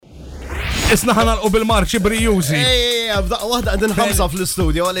Isna ħanalqu bil-marċi brijużi. B'daqqa waħda għandin ħamsa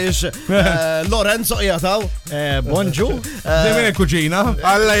fl-istudio għaliex Lorenzo jgħataw. Bonġu. Dimini kuġina.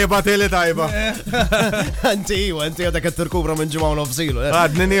 Alla jibatili tajba. Anti għadak t-turkubra minn ġimgħa nofsilu.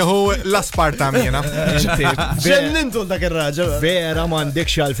 Għadni nieħu l-aspartamina. Ġennintu dak ir-raġel. Vera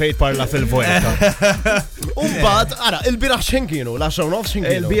m'għandekx għalfejn parla fil-vojta. Umbagħad, ara, il-biraħ x'in kienu? L-10 nofs x'in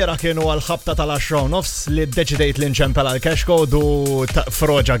kienu? Il-bira kienu għal-ħabta tal-10 nofs li d-deċidejt l-inċempel għal-cash code u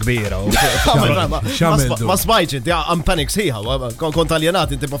froġa kbira. Ma smajċ, inti għam panic siħa, kont aljenat,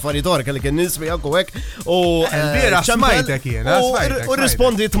 inti b'affaritor, kelli kien nisbi għakku għek. Il-bira smajtek jena, u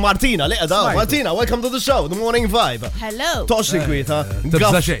rispondit Martina, li għada, Martina, welcome to the show, the morning vibe. Hello. Toċi kwita,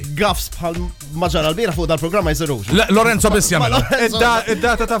 gafs bħal maġġar għal-bira fuq dal-programma jisirux. Lorenzo biss jagħmlu.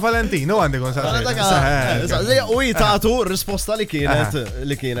 Id-data ta' Valentino għandi kon sa' u jitatu risposta li kienet.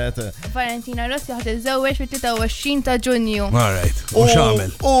 Valentina Rossi ħad iżżewweġ fit-23 ta' Ġunju. All right. U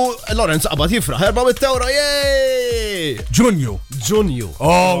x'għamel? U Lorenzo qabad jifraħ 400 €, jej! Ġunju.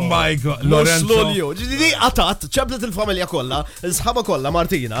 Oh my God, Lorenzo. Lulju. Ġdidi għatat, ċemplet il-familja kollha, il-sħaba kollha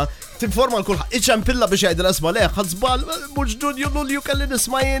Martina, tinforma l-kulħadd. Iċempilla biex jgħidil isma' leħ, ħadsbal mhux Ġunju Lulju kelli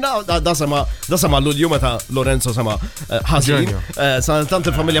nisma' jiena. Da sama Lulju meta Lorenzo sama ħażin. Sa tant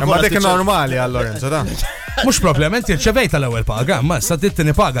il-familja kollha. Ma dik normali għal Lorenzo da. Mhux problem, inti rċevejta l-ewwel paga, ma sa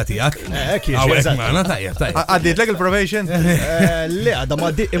tittini paga tiegħek. Għaddit lek il-probation? Le, għadha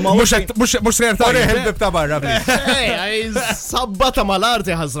ma di imma Mhux realtà. Il-bib ta' barra, please. Sabbata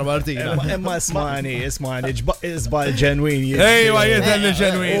mal-arti ħasra Martina. Imma ismani, izbal ġenwin. Ejwa jidher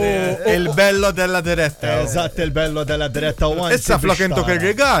ġenwini. Il-bello della diretta. Eżatt il-bello della diretta. Issa flok intuk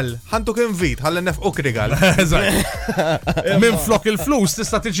il-rigal, ħantuk invit, ħalli nefquk rigal. Minn flok il-flus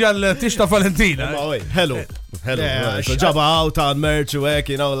tista' tiġi għal tix ta' Valentina. Hello. Ġaba out on merch u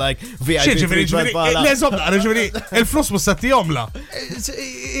hekk, you know, like VIP. Il-flus mus settijomla.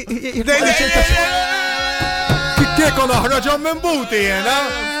 Kiekon oħroġom minn buti jena.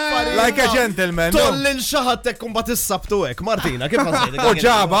 Like a gentleman. Tollin xaħat tekkum bat issabtu hekk, Martina, kif għazajdik? U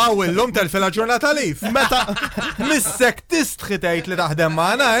ġaba u l-lum telfila ġurnata lif. Meta missek tistħitejt li taħdem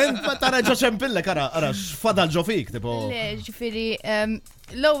maħna, Meta reġa ċempille, ara, xfadal ġofik, tipo. Ġifiri,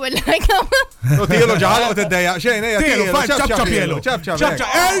 l-ewwel ħajka. U tielu ġaħal u t-dejja xejn, ċabċapielu.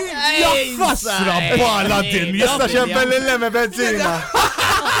 Jaffasra bala din. Jista ċempel l-leme benzina.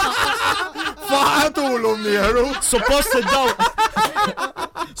 Faħatulu mnieru.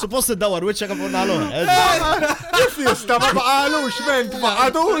 Suppost id-dawar wiċċa kapun għalun. Kif jista ma baqalux ment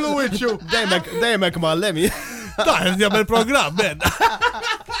faħatulu wiċċu. Dejmek ma l-lemi. Taħ, jgħamil program, ben.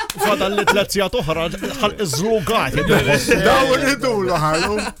 Fadal li t-lezzjat uħra iżlugat. Dawar idulu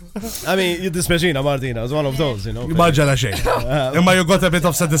ħallu. I mean, jiddispeċina Martina, it's one of those, you know. Maġġala xejn. Imma you got a bit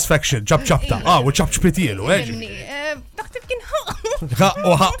of satisfaction, ċabċabta. U ċabċpitielu, Taħtib kien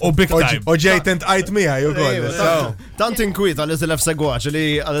u big time. U ġejt int għajt mija, ju għol. Tant inkwit għal-izilef segwaċ li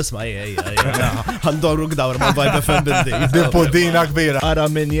għal-isma għandorru għdawr ma' Vibe FM Building. Dipodina kbira. Ara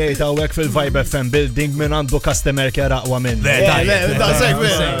min jgħid hawnhekk fil-Vibe FM Building min għandu customer care aqwa minn. Da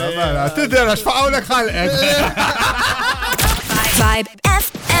segwira. Tidera xfaqawlek ħalqek. Vibe